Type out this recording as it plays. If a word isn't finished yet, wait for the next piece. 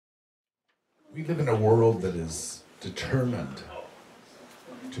We live in a world that is determined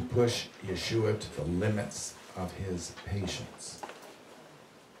to push Yeshua to the limits of his patience.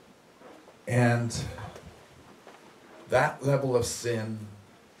 And that level of sin,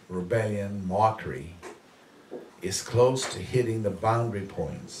 rebellion, mockery is close to hitting the boundary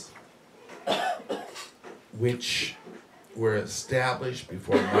points which were established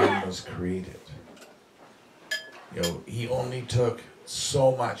before man was created. You know, he only took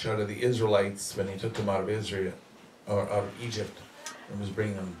so much out of the Israelites when he took them out of Israel, or out of Egypt, and was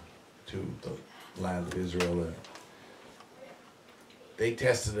bringing them to the land of Israel. They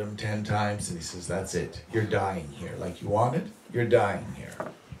tested him 10 times, and he says, that's it. You're dying here. Like you wanted, you're dying here.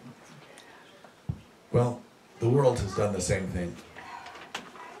 Well, the world has done the same thing.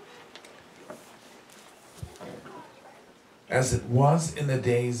 As it was in the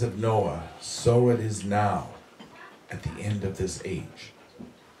days of Noah, so it is now at the end of this age.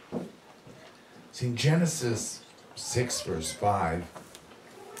 See, in Genesis 6, verse 5,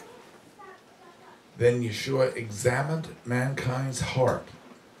 then Yeshua examined mankind's heart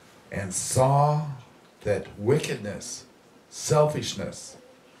and saw that wickedness, selfishness,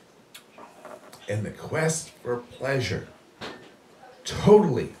 and the quest for pleasure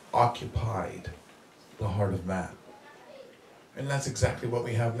totally occupied the heart of man. And that's exactly what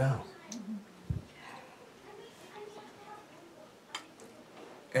we have now.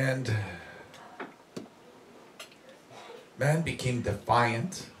 And man became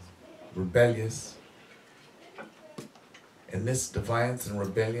defiant, rebellious, and this defiance and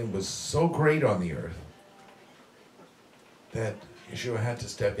rebellion was so great on the earth that Yeshua had to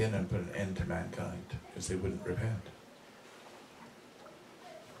step in and put an end to mankind because they wouldn't repent.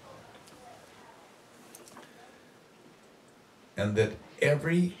 And that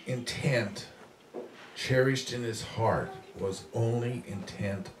every intent cherished in his heart was only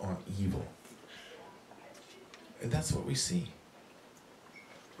intent on evil. And that's what we see.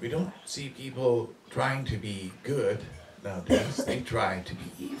 We don't see people trying to be good nowadays. They try to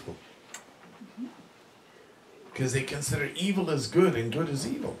be evil. Because they consider evil as good and good as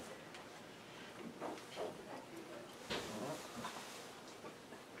evil.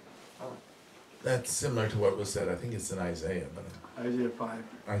 That's similar to what was said. I think it's in Isaiah. But Isaiah 5.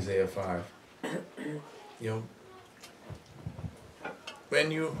 Isaiah 5. You know, when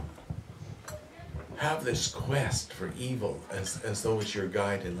you have this quest for evil as though it's your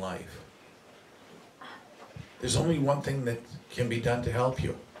guide in life, there's only one thing that can be done to help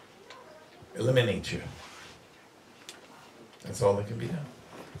you. Eliminate you. That's all that can be done.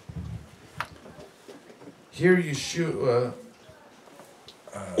 Here Yeshua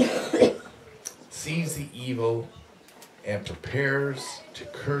sees the evil and prepares to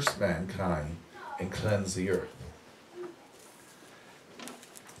curse mankind and cleanse the earth.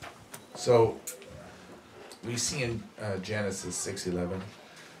 So we see in Genesis 6:11,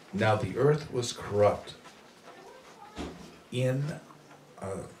 now the earth was corrupt in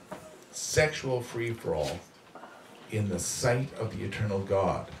a sexual free-for-all in the sight of the eternal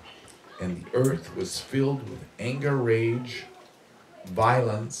God, and the earth was filled with anger, rage,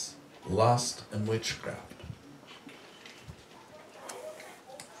 violence, lust, and witchcraft.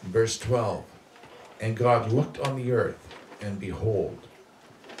 Verse 12, and God looked on the earth, and behold,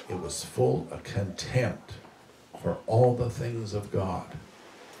 it was full of contempt for all the things of God.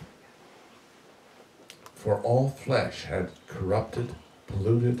 For all flesh had corrupted,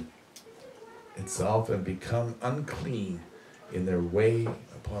 polluted itself, and become unclean in their way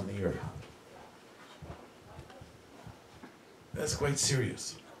upon the earth. That's quite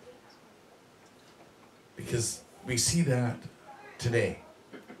serious. Because we see that today.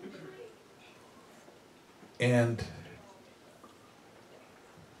 And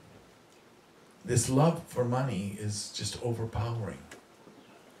this love for money is just overpowering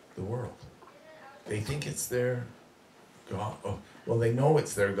the world. They think it's their God. Oh, well, they know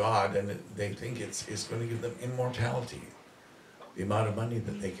it's their God, and they think it's going to give them immortality, the amount of money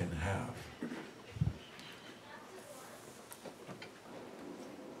that they can have.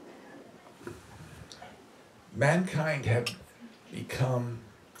 Mankind had become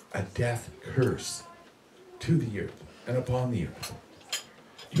a death curse to the earth and upon the earth.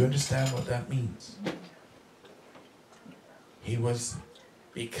 Do you understand what that means? He was,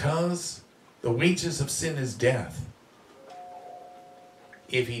 because the wages of sin is death.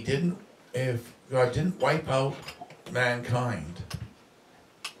 If God didn't wipe out mankind,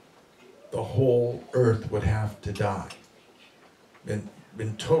 the whole earth would have to die,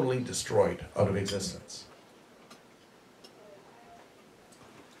 been totally destroyed out of existence.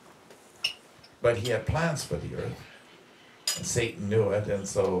 But he had plans for the earth, and Satan knew it, and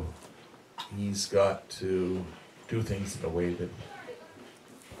so he's got to do things in a way that...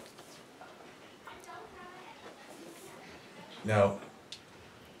 Now,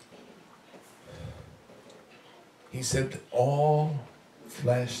 he said that all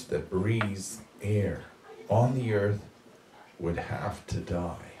flesh that breathes air on the earth would have to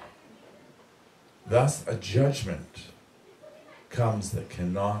die. Thus, a judgment comes that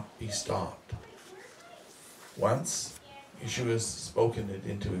cannot be stopped. Once Yeshua has spoken it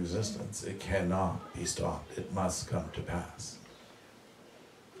into existence, it cannot be stopped. It must come to pass.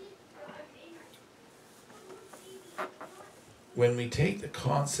 When we take the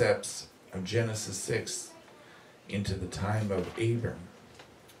concepts of Genesis 6 into the time of Abram,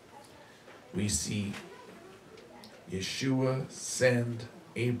 we see Yeshua send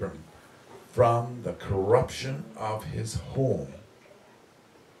Abram from the corruption of his home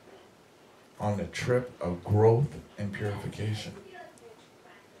on a trip of growth and purification.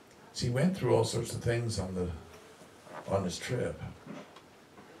 So he went through all sorts of things on his trip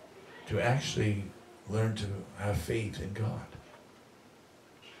to actually learn to have faith in God.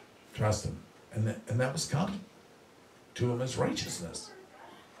 Trust him. And that was counted to him as righteousness.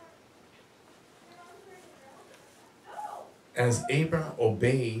 As Abram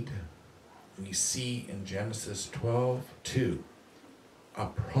obeyed, we see in Genesis 12:2, a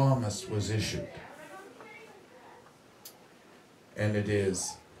promise was issued. And it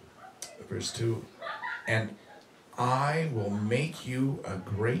is, verse 2, and I will make you a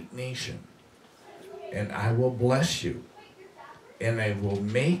great nation, and I will bless you, and I will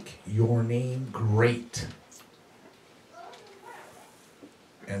make your name great.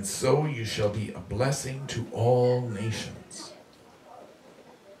 And so you shall be a blessing to all nations.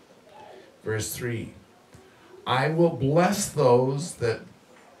 Verse 3, I will bless all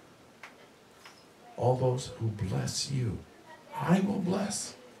those who bless you. I will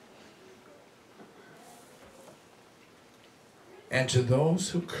bless. And to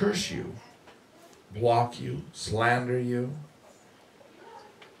those who curse you, block you, slander you,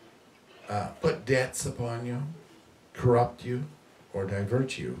 put debts upon you, corrupt you, or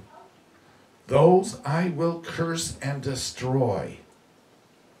divert you, those I will curse and destroy.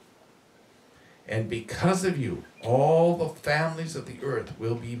 And because of you, all the families of the earth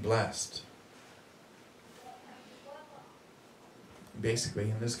will be blessed. Basically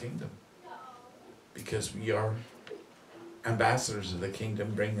in this kingdom. Because we are ambassadors of the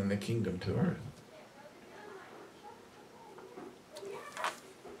kingdom, bringing the kingdom to earth.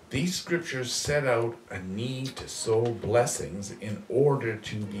 These scriptures set out a need to sow blessings in order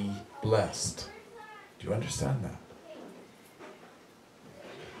to be blessed. Do you understand that?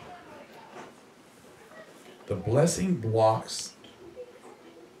 The blessing blocks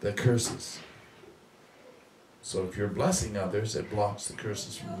the curses. So if you're blessing others, it blocks the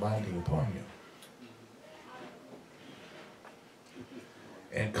curses from landing upon you.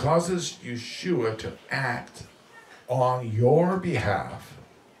 And causes Yeshua to act on your behalf,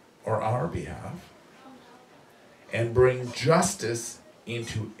 or our behalf, and bring justice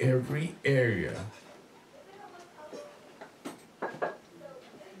into every area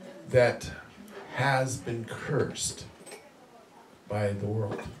that has been cursed by the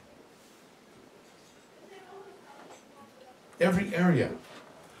world. Every area.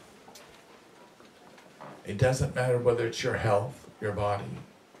 It doesn't matter whether it's your health, your body,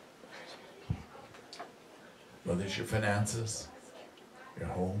 whether it's your finances, your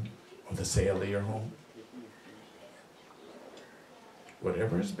home, or the sale of your home.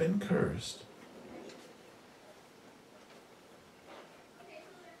 Whatever has been cursed,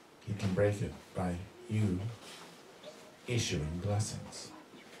 he can break it by you issuing blessings.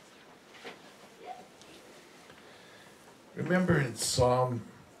 Remember in Psalm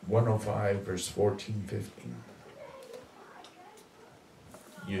 105, verse 14, 15.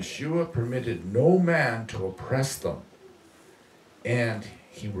 Yeshua permitted no man to oppress them, and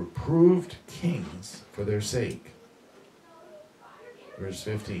he reproved kings for their sake. Verse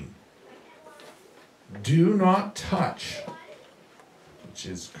 15. Do not touch, which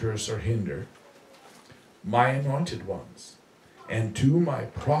is curse or hinder, my anointed ones, and do my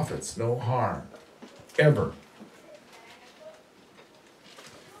prophets no harm, ever.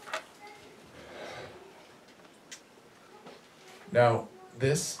 Now,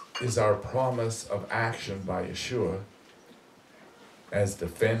 this is our promise of action by Yeshua as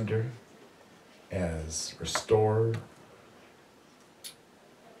defender, as restorer,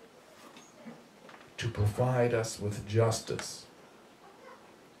 to provide us with justice.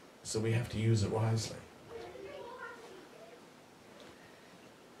 So we have to use it wisely.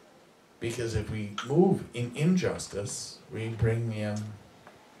 Because if we move in injustice, we bring in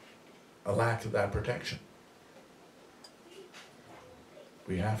a lack of that protection.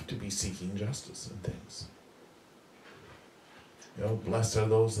 We have to be seeking justice in things. You know, blessed are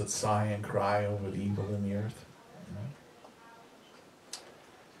those that sigh and cry over the evil in the earth. You know?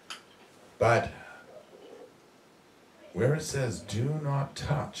 But where it says, do not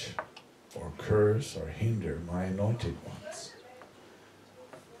touch or curse or hinder my anointed ones.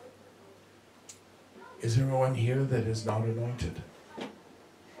 Is there one here that is not anointed?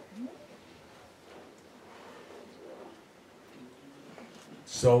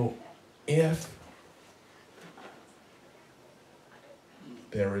 So if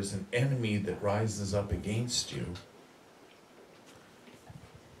there is an enemy that rises up against you,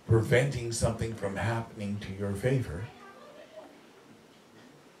 preventing something from happening to your favor,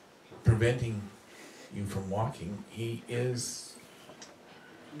 preventing you from walking, he is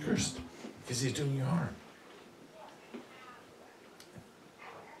cursed because he's doing you harm.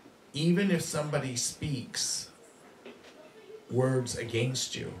 Even if somebody speaks words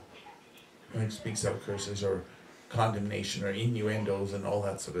against you, like speaks out curses or condemnation or innuendos and all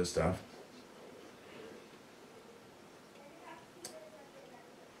that sort of stuff,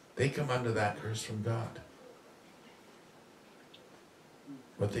 they come under that curse from God.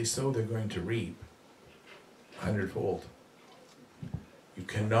 What they sow, they're going to reap 100-fold. You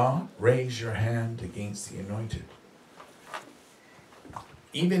cannot raise your hand against the anointed.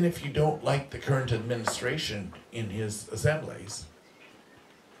 Even if you don't like the current administration in his assemblies,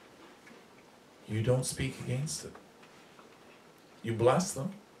 you don't speak against it. You bless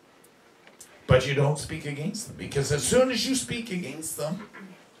them, but you don't speak against them. Because as soon as you speak against them,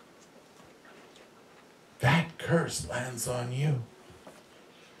 that curse lands on you.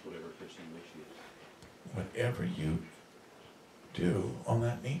 Whatever you do on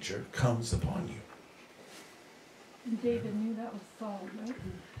that nature comes upon you. And David knew that was Saul, right?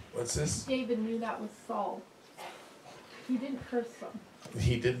 What's this? David knew that was Saul. He didn't curse them.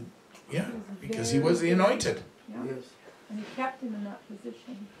 He didn't, yeah, He was because he was the anointed. Yeah. Yes. And he kept him in that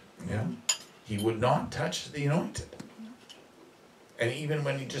position. Yeah. He would not touch the anointed. Yeah. And even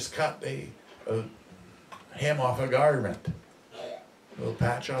when he just cut a hem off a garment, a little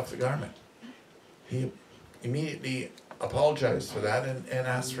patch off the garment, he immediately apologized for that and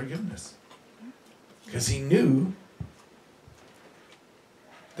asked forgiveness. Because he knew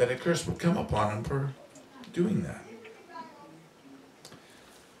that a curse would come upon him for doing that.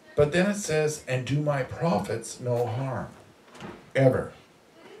 But then it says, and do my prophets no harm, ever.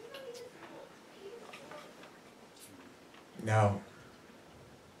 Now,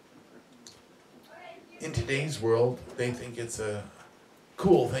 in today's world, they think it's a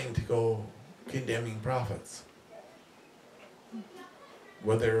cool thing to go condemning prophets.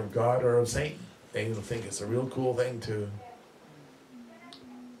 Whether of God or of Satan, they will think it's a real cool thing to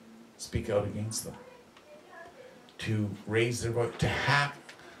speak out against them, to raise their voice, to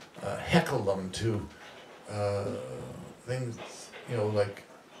heckle them, to things, you know, like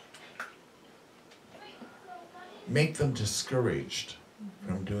make them discouraged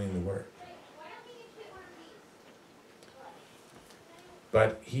from doing the work.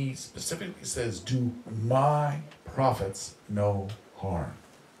 But he specifically says, do my prophets no harm.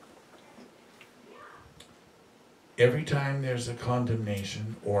 Every time there's a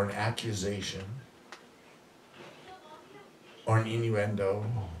condemnation or an accusation or an innuendo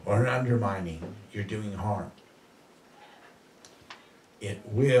or an undermining, you're doing harm. It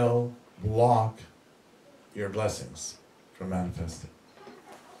will block your blessings from manifesting.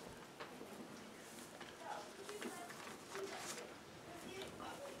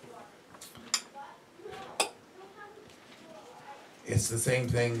 It's the same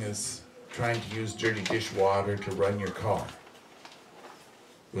thing as trying to use dirty dishwater to run your car.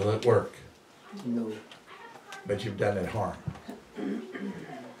 Will it work? No. But you've done it harm.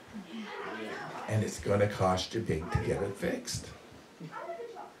 And it's going to cost you big to get it fixed.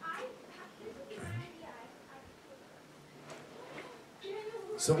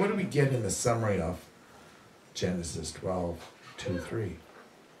 So what do we get in the summary of Genesis 12:2-3?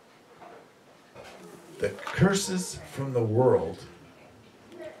 The curses from the world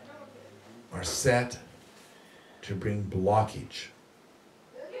are set to bring blockage.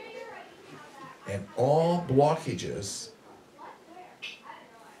 And all blockages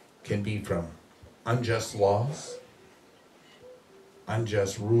can be from unjust laws,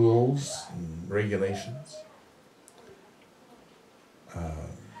 unjust rules and regulations,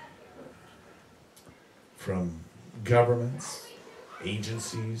 from governments,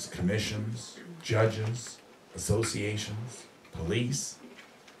 agencies, commissions, judges, associations, police,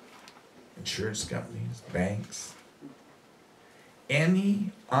 insurance companies, banks.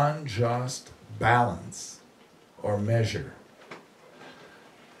 any unjust balance or measure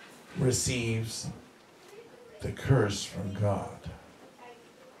receives the curse from God.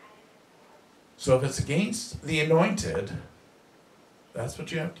 So if it's against the anointed, that's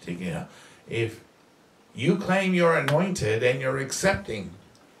what you have to take out. If you claim you're anointed and you're accepting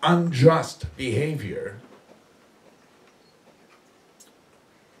unjust behavior,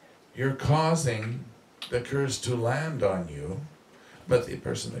 you're causing the curse to land on you, but the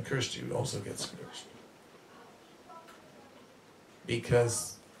person that cursed you also gets cursed.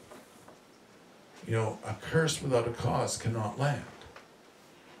 Because, you know, a curse without a cause cannot land.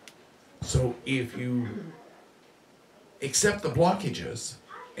 So if you accept the blockages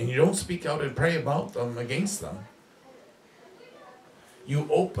and you don't speak out and pray about them, against them, you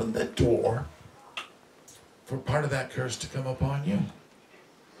open the door for part of that curse to come upon you.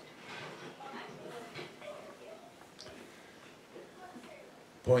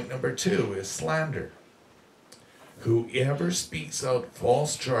 Point number 2 is slander. Whoever speaks out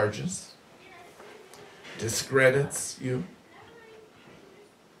false charges, discredits you,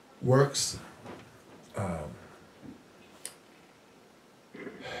 works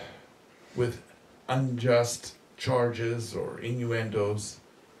with unjust charges or innuendos,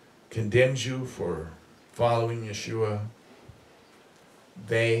 condemns you for following Yeshua,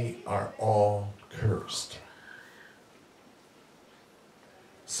 they are all cursed.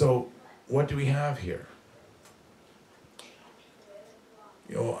 So, what do we have here?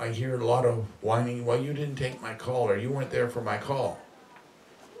 You know, I hear a lot of whining, well, you didn't take my call, or you weren't there for my call.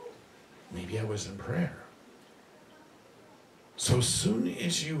 Maybe I was in prayer. So soon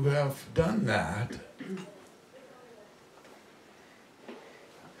as you have done that,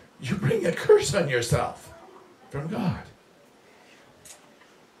 you bring a curse on yourself from God.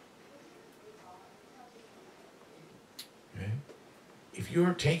 Okay? If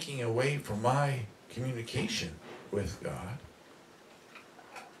you're taking away from my communication with God,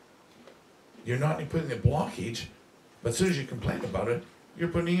 you're not only putting a blockage, but as soon as you complain about it, you're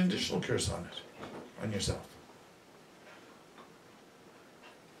putting an additional curse on it, on yourself.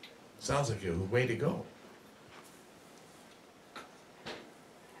 Sounds like a way to go.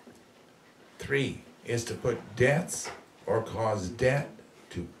 3 is to put debts or cause debt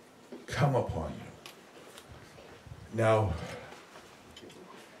to come upon you. Now,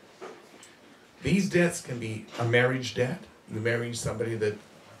 these debts can be a marriage debt. You marry somebody that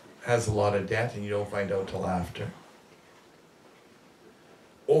has a lot of debt and you don't find out till after.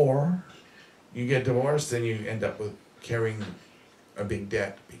 Or you get divorced and you end up with carrying a big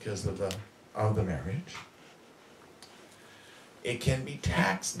debt because of the marriage. It can be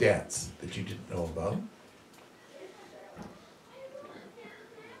tax debts that you didn't know about.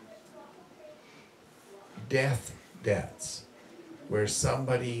 Death debts, where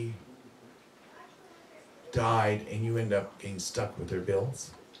somebody died and you end up getting stuck with their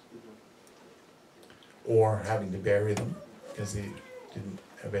bills, or having to bury them because they didn't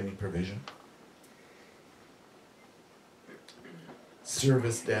have any provision.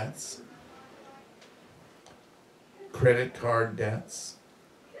 Service debts, credit card debts,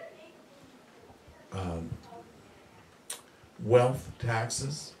 wealth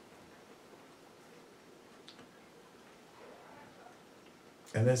taxes,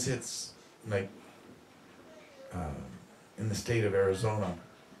 and this hits like in the state of Arizona.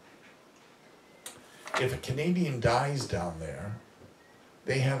 If a Canadian dies down there,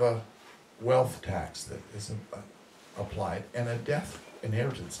 they have a wealth tax that is applied and a death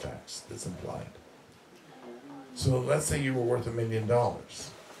inheritance tax that's applied. So let's say you were worth $1 million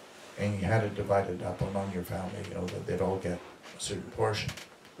and you had it divided up among your family, you know, that they'd all get a certain portion.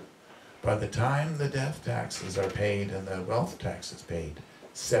 By the time the death taxes are paid and the wealth tax is paid,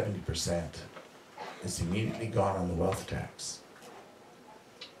 70% is immediately gone on the wealth tax.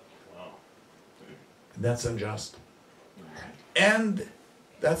 And that's unjust. And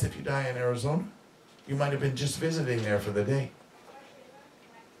that's if you die in Arizona. You might have been just visiting there for the day.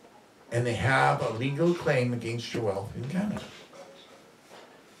 And they have a legal claim against your wealth in Canada.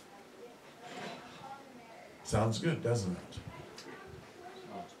 Sounds good, doesn't it?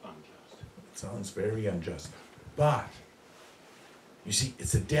 Sounds unjust. It sounds very unjust. But, you see,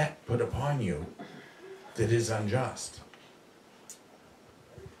 it's a debt put upon you that is unjust.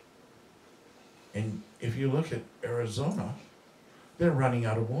 And if you look at Arizona, they're running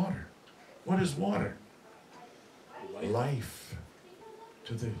out of water. What is water? Life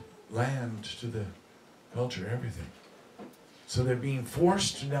to the land, to the culture, everything. So they're being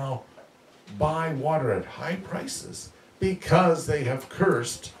forced to now buy water at high prices because they have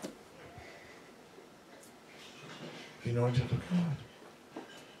cursed the anointed of God.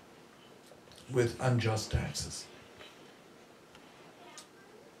 with unjust taxes.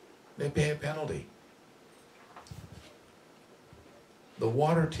 They pay a penalty. The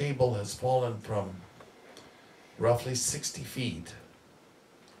water table has fallen from roughly 60 feet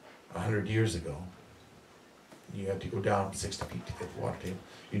 100 years ago. You had to go down 60 feet to get the water table.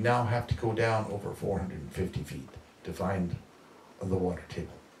 You now have to go down over 450 feet to find the water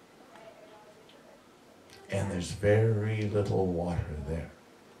table. And there's very little water there.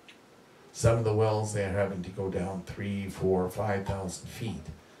 Some of the wells, they're having to go down 3, 4, 5,000 feet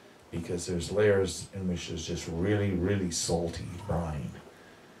because there's layers in which there's just really, really salty brine.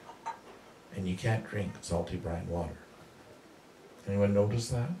 And you can't drink salty brine water. Anyone notice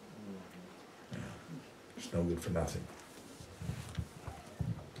that? Yeah. It's no good for nothing.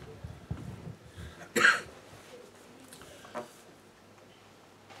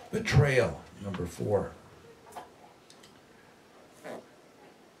 Betrayal, number 4.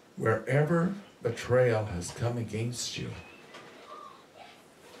 Wherever betrayal has come against you,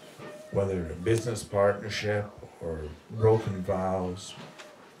 whether a business partnership or broken vows,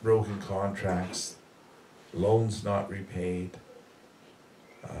 broken contracts, loans not repaid,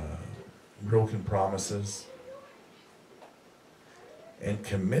 broken promises, and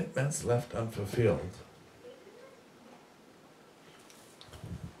commitments left unfulfilled,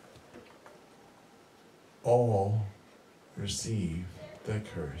 all receive the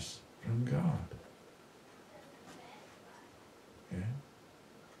curse from God. Okay?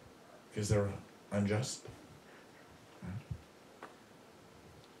 Because they're unjust. Okay?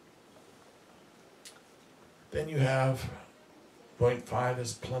 Then you have point 5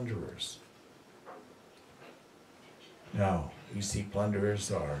 is plunderers. Now, you see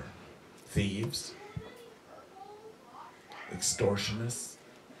plunderers are thieves, extortionists,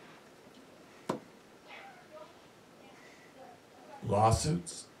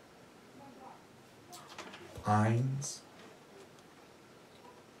 lawsuits, fines,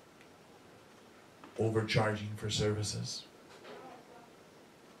 overcharging for services,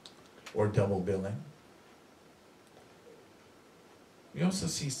 or double billing. We also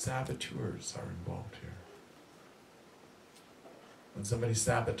see saboteurs are involved here. When somebody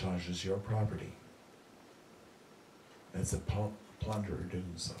sabotages your property, that's a plunderer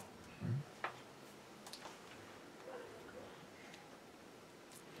doing so.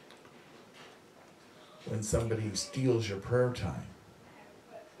 When somebody steals your prayer time,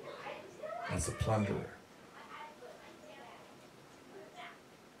 that's a plunderer.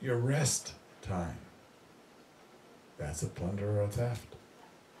 Your rest time, that's a plunderer or theft.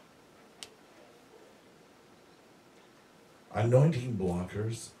 Anointing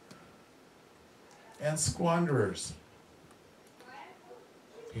blockers and squanderers.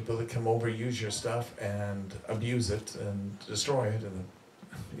 People that come over, use your stuff and abuse it and destroy it, and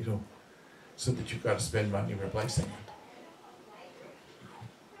so that you've got to spend money replacing it.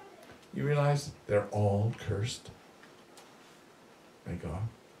 You realize they're all cursed by God.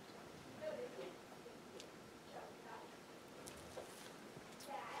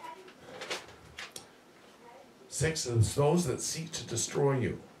 Six is those that seek to destroy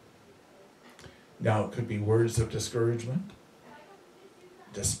you. Now, it could be words of discouragement,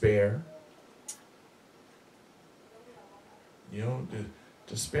 despair.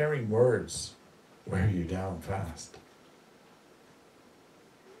 Despairing words wear you down fast.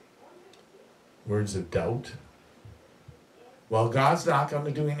 Words of doubt. Well, God's not going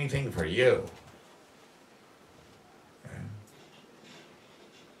to do anything for you. Okay.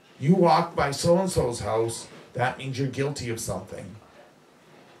 You walk by so-and-so's house, that means you're guilty of something.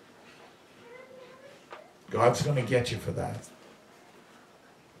 God's going to get you for that.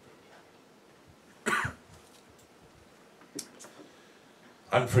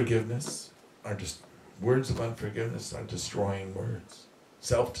 Unforgiveness are just words of unforgiveness are destroying words.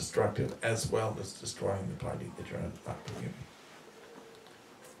 Self-destructive as well as destroying the party that you're not forgiving.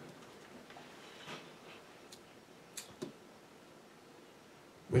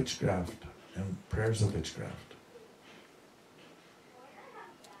 Witchcraft and prayers of witchcraft.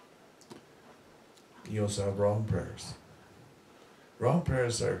 You also have wrong prayers. Wrong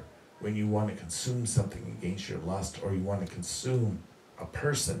prayers are when you want to consume something against your lust, or you want to consume a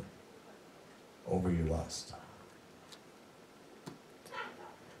person over your lust.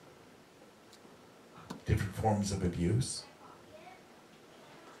 Different forms of abuse.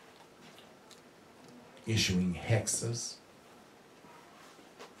 Issuing hexes.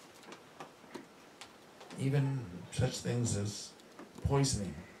 Even such things as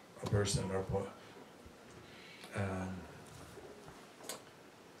poisoning a person or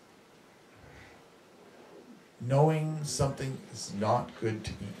knowing something is not good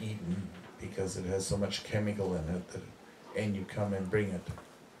to be eaten because it has so much chemical in it that, and you come and bring it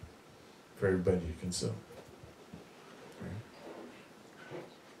for everybody to consume. Right?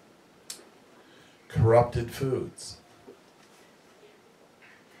 Corrupted foods.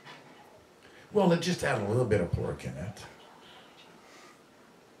 Well, it just had a little bit of pork in it.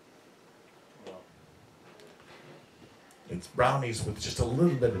 It's brownies with just a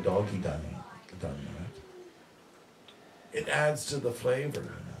little bit of doggy done in it. It adds to the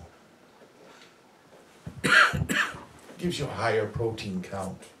flavor, you know. Gives you a higher protein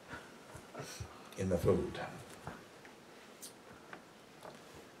count in the food.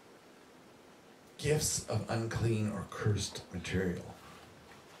 Gifts of unclean or cursed material.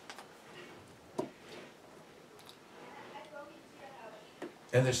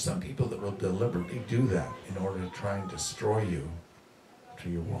 And there's some people that will deliberately do that in order to try and destroy you to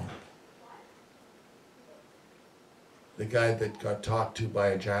your walk. The guy that got talked to by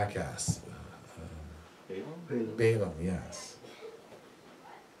a jackass. Balaam, yes.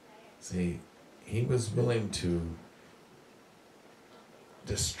 See, he was willing to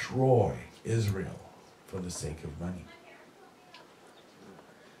destroy Israel for the sake of money.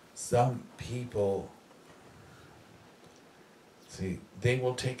 Some people, see, they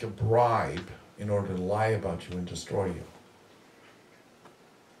will take a bribe in order to lie about you and destroy you.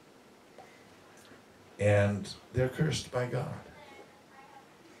 And they're cursed by God.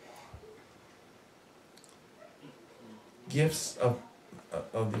 Gifts of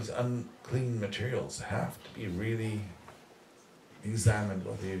these unclean materials have to be really examined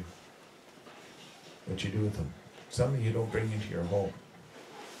what you do with them. Some you don't bring into your home.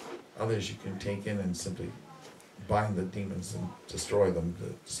 Others you can take in and simply bind the demons and destroy them,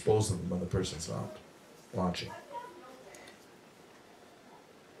 dispose of them when the person's not watching.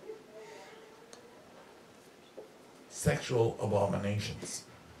 Sexual abominations.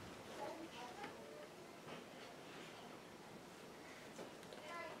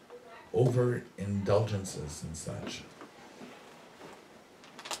 Overindulgences and such.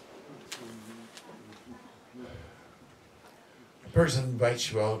 A person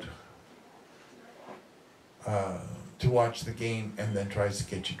invites you out to watch the game and then tries to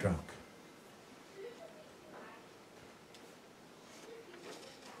get you drunk.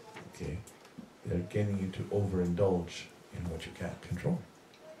 Okay, they're getting you to overindulge in what you can't control.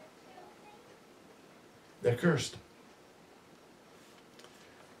 They're cursed.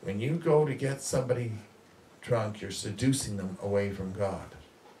 When you go to get somebody drunk, you're seducing them away from God.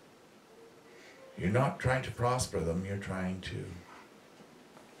 You're not trying to prosper them, you're trying to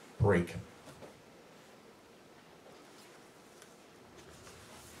break them.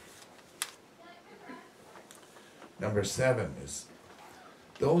 Number 7 is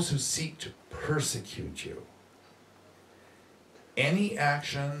those who seek to persecute you. Any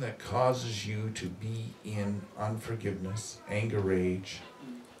action that causes you to be in unforgiveness, anger, rage,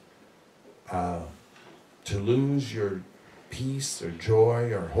 to lose your peace or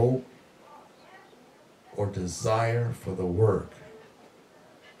joy or hope or desire for the work,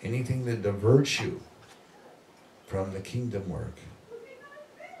 anything that diverts you from the kingdom work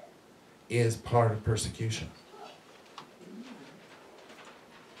is part of persecution.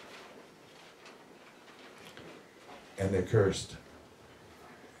 And they're cursed.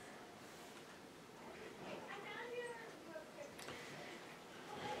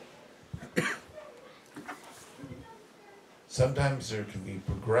 Sometimes there can be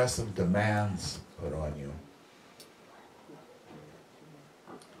progressive demands put on you.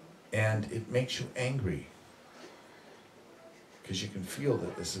 And it makes you angry. Because you can feel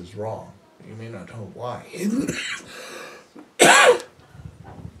that this is wrong. You may not know why.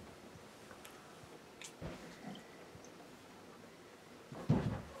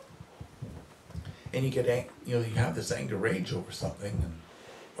 And you get, you have this anger, rage over something, and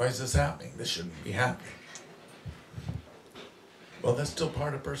why is this happening? This shouldn't be happening. Well, that's still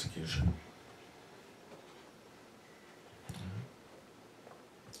part of persecution.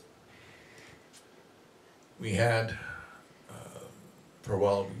 We had, for a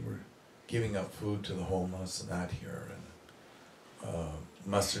while, we were giving out food to the homeless and that here, and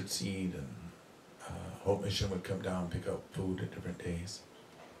mustard seed, and Hope Mission would come down and pick up food at different days.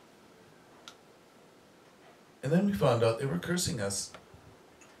 And then we found out they were cursing us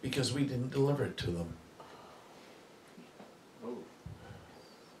because we didn't deliver it to them.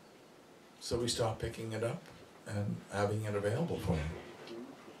 So we stopped picking it up and having it available for them.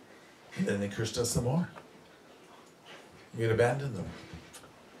 And then they cursed us some more. We had abandoned them.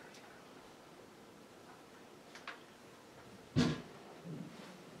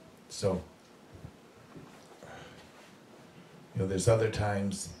 So, there's other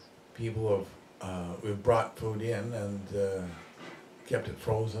times People we've brought food in and kept it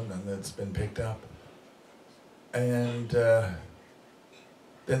frozen, and it's been picked up. And then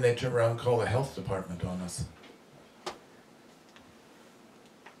they turn around and call the health department on us.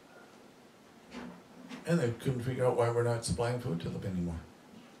 And they couldn't figure out why we're not supplying food to them anymore.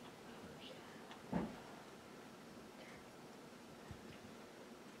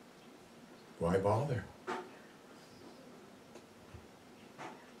 Why bother?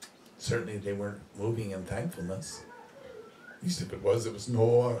 Certainly they weren't moving in thankfulness. At least if it was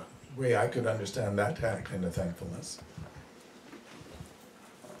no way I could understand that kind of thankfulness.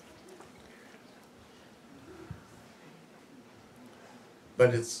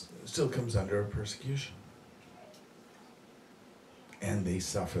 But it still comes under a persecution. And they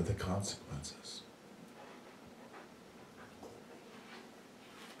suffer the consequences.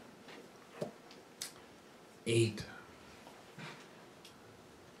 Eight.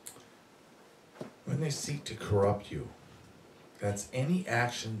 When they seek to corrupt you, that's any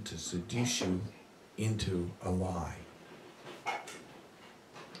action to seduce you into a lie.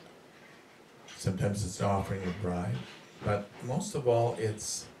 Sometimes it's offering a bribe, but most of all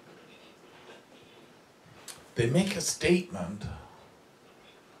it's they make a statement,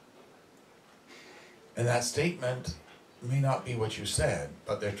 and that statement may not be what you said,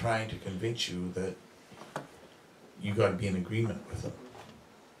 but they're trying to convince you that you got to be in agreement with them.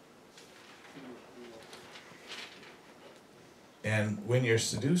 And when you're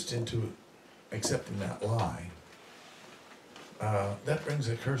seduced into accepting that lie, that brings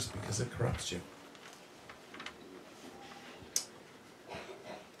a curse because it corrupts you.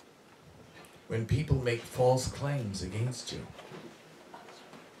 When people make false claims against you,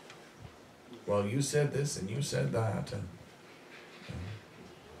 well, you said this and you said that, and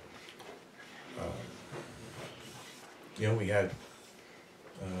we had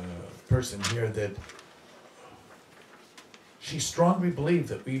a person here that she strongly believed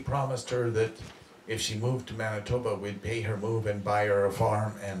that we promised her that if she moved to Manitoba, we'd pay her move and buy her a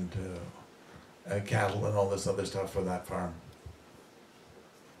farm and cattle and all this other stuff for that farm.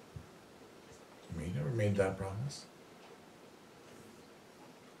 We never made that promise.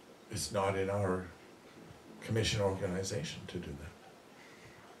 It's not in our commission organization to do that.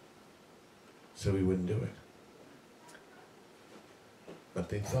 So we wouldn't do it. But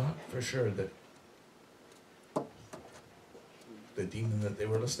they thought for sure that the demon that they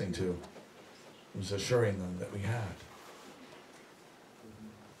were listening to was assuring them that we had.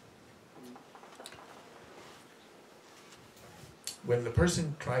 When the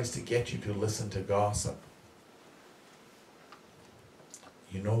person tries to get you to listen to gossip,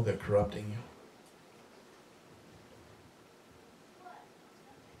 you know they're corrupting you.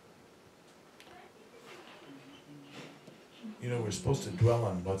 You know, we're supposed to dwell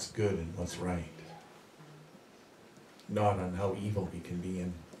on what's good and what's right, not on how evil we can be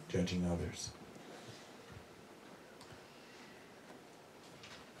in judging others.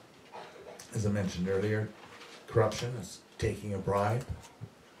 As I mentioned earlier, corruption is taking a bribe,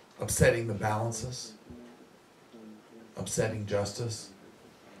 upsetting the balances, upsetting justice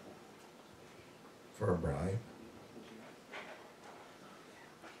for a bribe.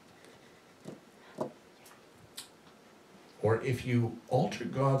 Or if you alter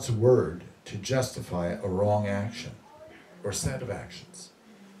God's word to justify a wrong action or set of actions.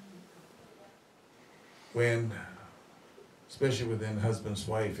 When, especially within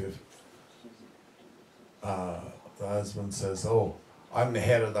husband's-wife, if the husband says, "Oh, I'm the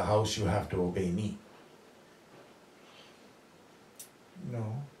head of the house, you have to obey me."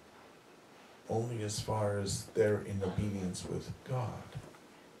 No. Only as far as they're in obedience with God.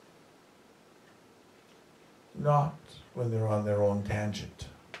 Not when they're on their own tangent.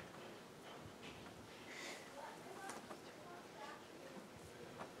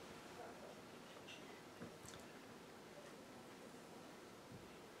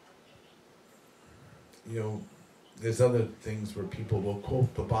 You know, there's other things where people will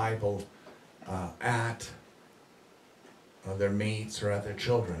quote the Bible at their mates or at their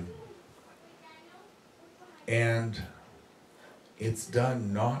children. And it's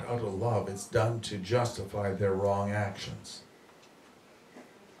done not out of love, it's done to justify their wrong actions.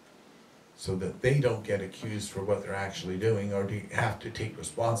 So that they don't get accused for what they're actually doing or have to take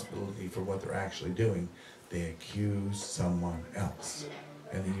responsibility for what they're actually doing. They accuse someone else.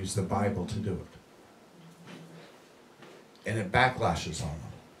 And they use the Bible to do it. And it backlashes on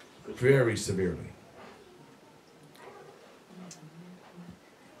them very severely.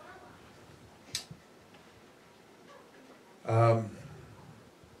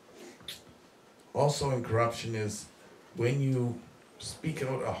 Also in corruption is when you speak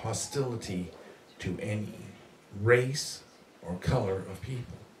out a hostility to any race or color of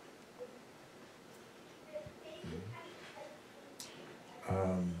people.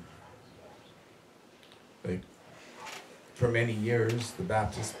 Like, for many years, the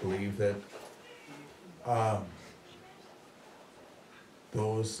Baptists believed that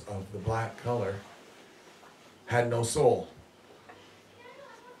those of the black color had no soul.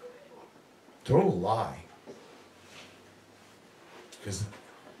 Total lie. Because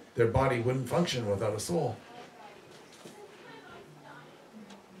their body wouldn't function without a soul.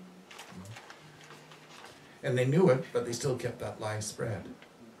 And they knew it, but they still kept that lie spread.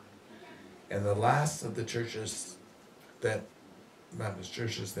 And the last of the churches that, Baptist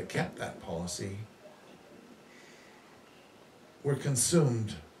churches that kept that policy, were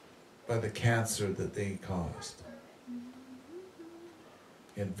consumed by the cancer that they caused.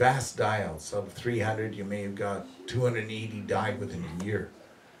 In vast die-outs, out of 300, you may have got 280 died within a year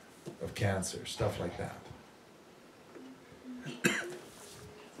of cancer, stuff like that.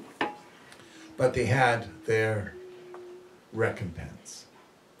 But they had their recompense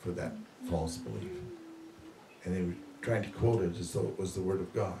for that false belief. And they were trying to quote it as though it was the Word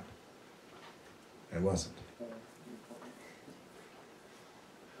of God. It wasn't.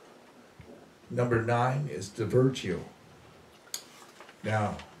 Number 9 is divertio.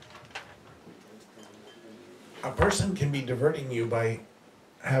 Now, a person can be diverting you by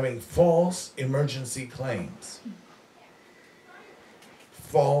having false emergency claims,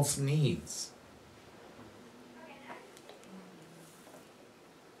 false needs,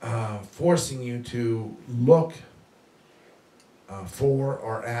 forcing you to look for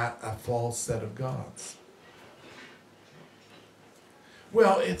or at a false set of gods.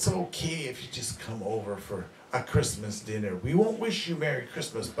 Well, it's okay if you just come over for a Christmas dinner. We won't wish you Merry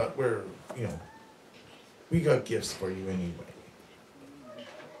Christmas, but we got gifts for you anyway.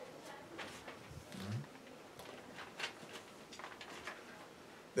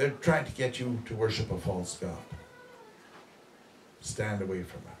 They're trying to get you to worship a false god. Stand away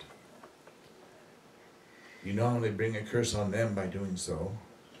from it. You not only bring a curse on them by doing so,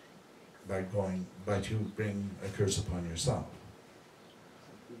 but you bring a curse upon yourself.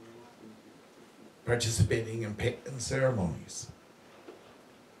 Participating in pagan ceremonies.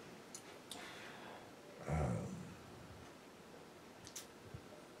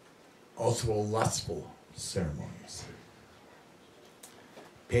 Also lustful ceremonies.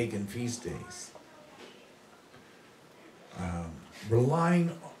 Pagan feast days.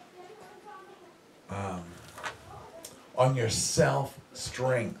 Relying on your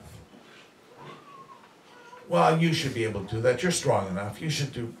self-strength. Well, you should be able to do that. You're strong enough. You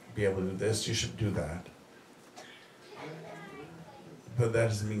should be able to do this. You should do that. But that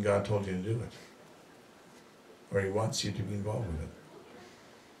doesn't mean God told you to do it. Or He wants you to be involved with it.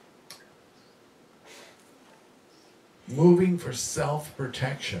 Moving for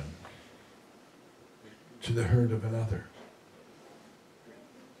self-protection to the hurt of another.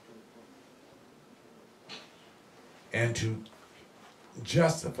 And to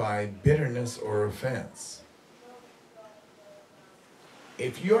justify bitterness or offense.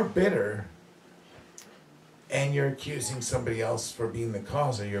 If you're bitter and you're accusing somebody else for being the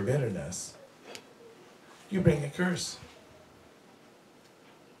cause of your bitterness, you bring a curse.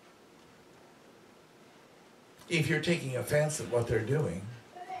 If you're taking offense at what they're doing,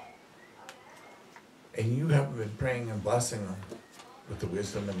 and you haven't been praying and blessing them with the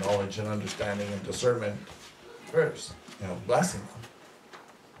wisdom and knowledge and understanding and discernment first, blessing them,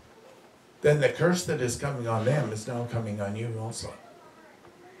 then the curse that is coming on them is now coming on you also.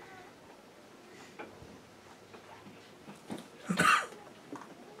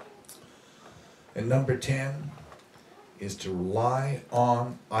 And number 10 is to rely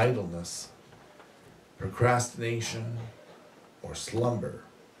on idleness, procrastination, or slumber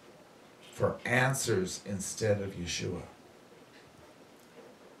for answers instead of Yeshua.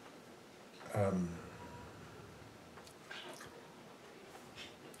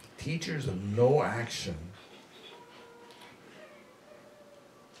 Teachers of no action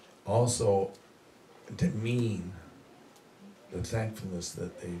also demean the thankfulness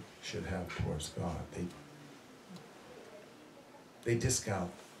that they should have towards God. They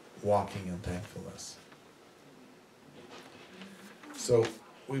discount walking in thankfulness. So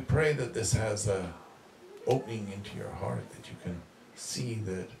we pray that this has a opening into your heart, that you can see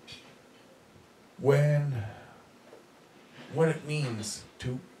that what it means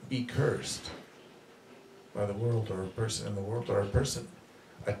to be cursed by the world, or a person in the world, or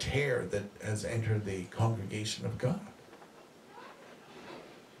a tear that has entered the congregation of God.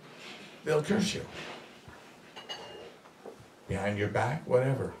 They'll curse you. behind your back,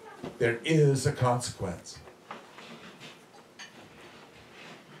 whatever. There is a consequence.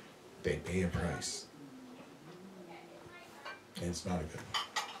 They pay a price. And it's not a good one.